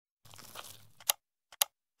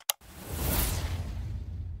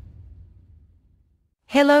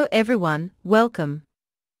Hello everyone, welcome.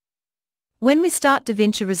 When we start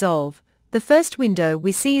DaVinci Resolve, the first window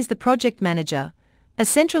we see is the Project Manager, a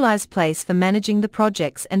centralized place for managing the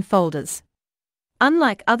projects and folders.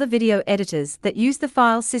 Unlike other video editors that use the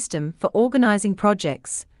file system for organizing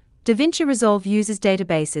projects, DaVinci Resolve uses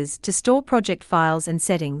databases to store project files and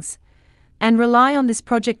settings, and rely on this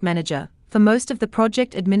Project Manager for most of the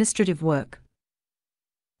project administrative work.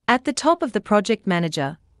 At the top of the Project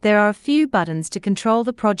Manager, there are a few buttons to control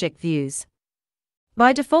the project views.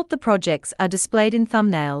 By default, the projects are displayed in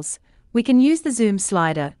thumbnails. We can use the zoom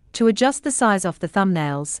slider to adjust the size of the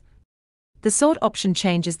thumbnails. The sort option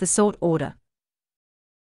changes the sort order.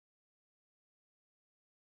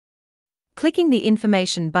 Clicking the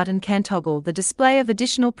information button can toggle the display of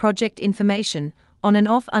additional project information on and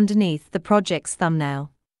off underneath the project's thumbnail.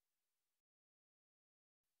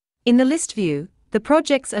 In the list view, the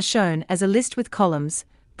projects are shown as a list with columns.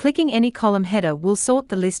 Clicking any column header will sort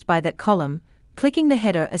the list by that column. Clicking the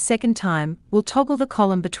header a second time will toggle the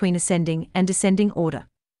column between ascending and descending order.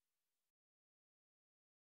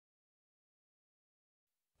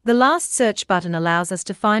 The last search button allows us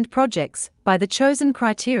to find projects by the chosen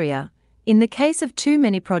criteria, in the case of too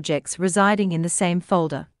many projects residing in the same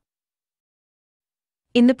folder.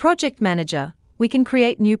 In the Project Manager, we can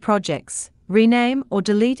create new projects, rename or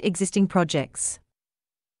delete existing projects.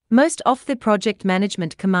 Most of the project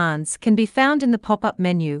management commands can be found in the pop-up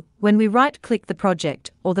menu when we right-click the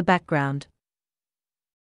project or the background.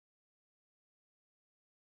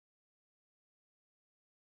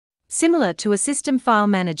 Similar to a system file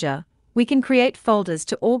manager, we can create folders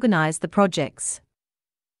to organize the projects.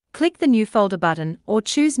 Click the New Folder button or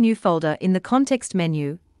choose New Folder in the context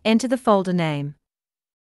menu, enter the folder name.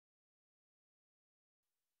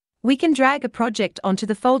 We can drag a project onto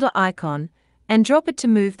the folder icon and drop it to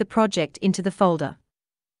move the project into the folder.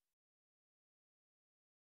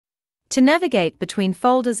 To navigate between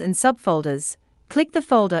folders and subfolders, click the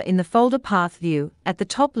folder in the folder path view at the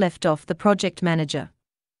top left of the Project Manager.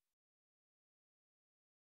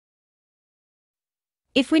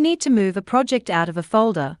 If we need to move a project out of a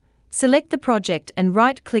folder, select the project and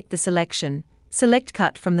right-click the selection, select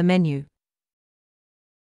Cut from the menu.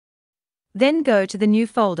 Then go to the new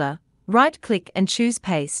folder, right-click and choose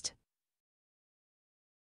Paste.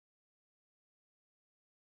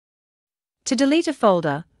 To delete a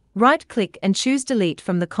folder, right-click and choose Delete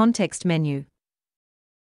from the context menu.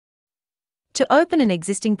 To open an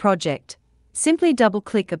existing project, simply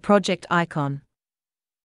double-click a project icon.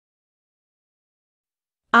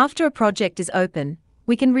 After a project is open,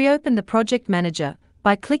 we can reopen the Project Manager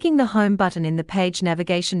by clicking the Home button in the page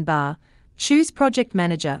navigation bar, choose Project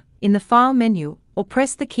Manager in the File menu, or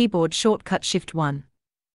press the keyboard shortcut Shift-1.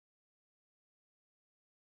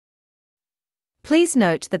 Please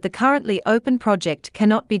note that the currently open project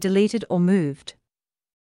cannot be deleted or moved.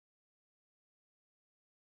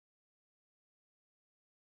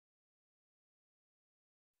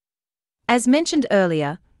 As mentioned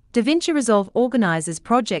earlier, DaVinci Resolve organizes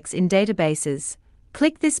projects in databases.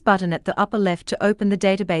 Click this button at the upper left to open the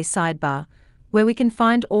database sidebar, where we can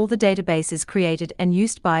find all the databases created and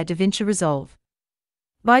used by DaVinci Resolve.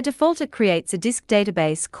 By default, it creates a disk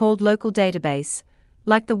database called Local Database,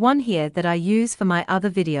 like the one here that I use for my other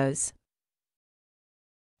videos.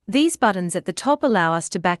 These buttons at the top allow us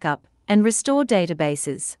to backup and restore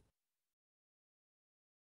databases,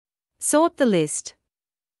 sort the list,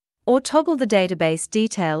 or toggle the database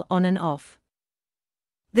detail on and off.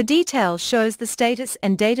 The detail shows the status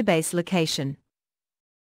and database location.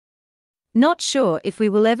 Not sure if we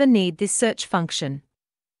will ever need this search function,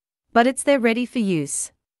 but it's there ready for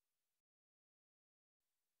use.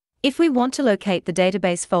 If we want to locate the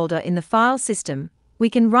database folder in the file system,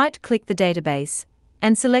 we can right-click the database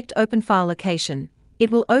and select Open File Location.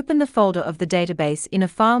 It will open the folder of the database in a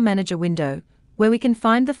File Manager window, where we can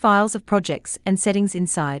find the files of projects and settings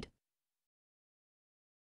inside.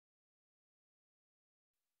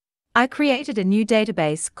 I created a new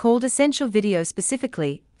database called Essential Video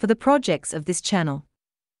specifically for the projects of this channel.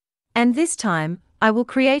 And this time, I will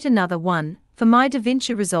create another one for my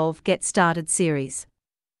DaVinci Resolve Get Started series.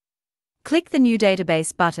 Click the New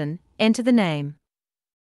Database button, enter the name.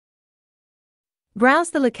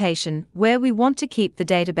 Browse the location where we want to keep the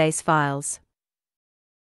database files.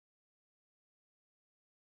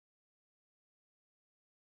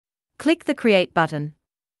 Click the Create button.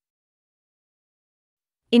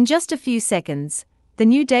 In just a few seconds, the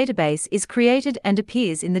new database is created and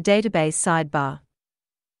appears in the database sidebar.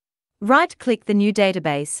 Right-click the new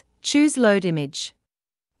database, choose Load Image.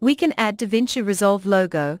 We can add DaVinci Resolve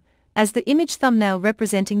logo as the image thumbnail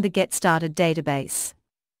representing the Get Started database.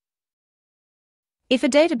 If a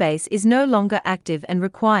database is no longer active and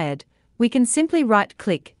required, we can simply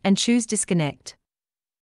right-click and choose Disconnect.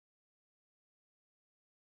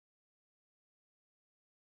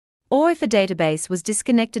 Or if a database was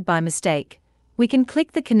disconnected by mistake, we can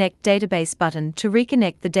click the Connect Database button to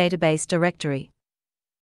reconnect the database directory.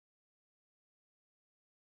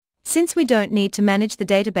 Since we don't need to manage the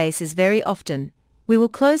databases very often, we will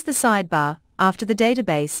close the sidebar after the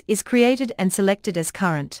database is created and selected as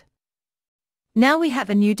current. Now we have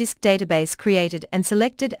a new disk database created and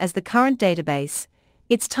selected as the current database.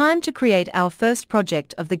 It's time to create our first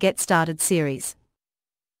project of the Get Started series.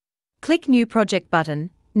 Click New Project button,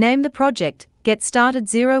 name the project Get Started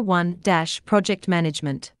 01-Project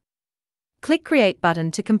Management. Click Create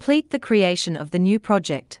button to complete the creation of the new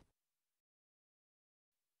project.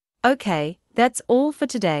 Okay, that's all for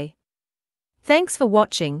today. Thanks for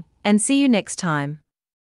watching, and see you next time.